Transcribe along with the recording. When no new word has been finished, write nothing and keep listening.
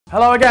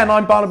Hello again,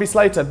 I'm Barnaby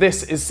Slater.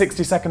 This is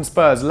 60 Second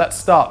Spurs. Let's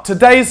start.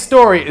 Today's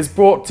story is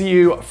brought to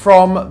you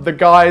from the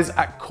guys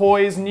at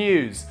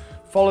COYSnews.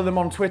 Follow them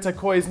on Twitter,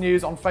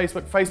 COYSnews, on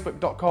Facebook,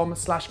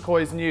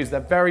 facebook.com/COYSnews. They're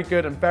very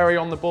good and very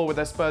on the ball with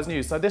their Spurs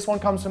news. So this one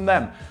comes from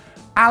them.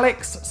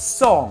 Alex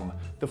Song,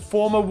 the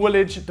former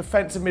Woolwich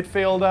defensive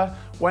midfielder,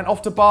 went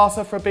off to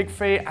Barca for a big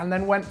fee and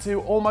then went to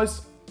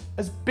almost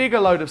as big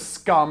a load of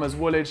scum as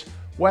Woolwich,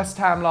 West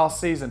Ham last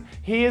season.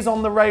 He is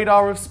on the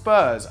radar of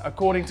Spurs,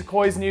 according to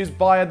COYSnews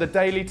via the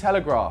Daily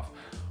Telegraph.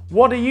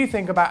 What do you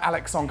think about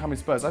Alex Song coming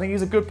to Spurs? I think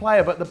he's a good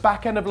player, but the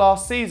back end of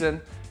last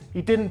season,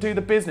 he didn't do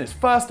the business.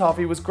 First half,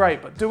 he was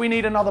great, but do we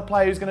need another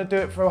player who's going to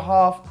do it for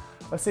half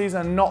a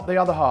season and not the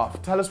other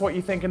half? Tell us what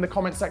you think in the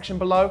comment section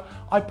below.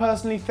 I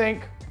personally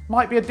think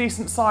might be a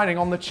decent signing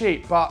on the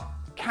cheap, but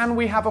can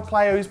we have a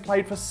player who's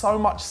played for so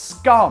much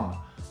scum?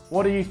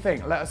 What do you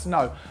think? Let us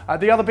know.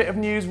 The other bit of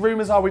news,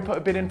 rumours are we put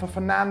a bid in for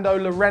Fernando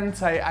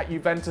Llorente at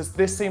Juventus.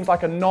 This seems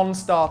like a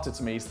non-starter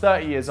to me. He's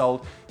 30 years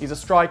old. He's a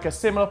striker,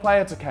 similar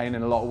player to Kane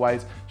in a lot of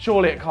ways.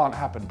 Surely it can't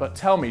happen, but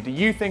tell me, do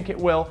you think it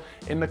will?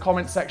 In the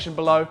comment section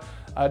below.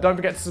 Don't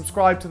forget to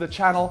subscribe to the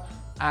channel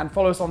and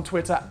follow us on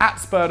Twitter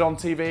 @SpurredOn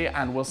TV,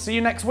 and we'll see you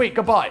next week.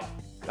 Goodbye.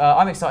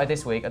 I'm excited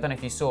this week. I don't know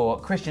if you saw,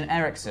 Christian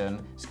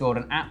Eriksen scored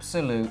an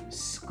absolute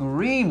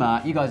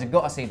screamer. You guys have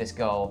got to see this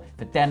goal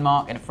for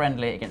Denmark in a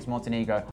friendly against Montenegro.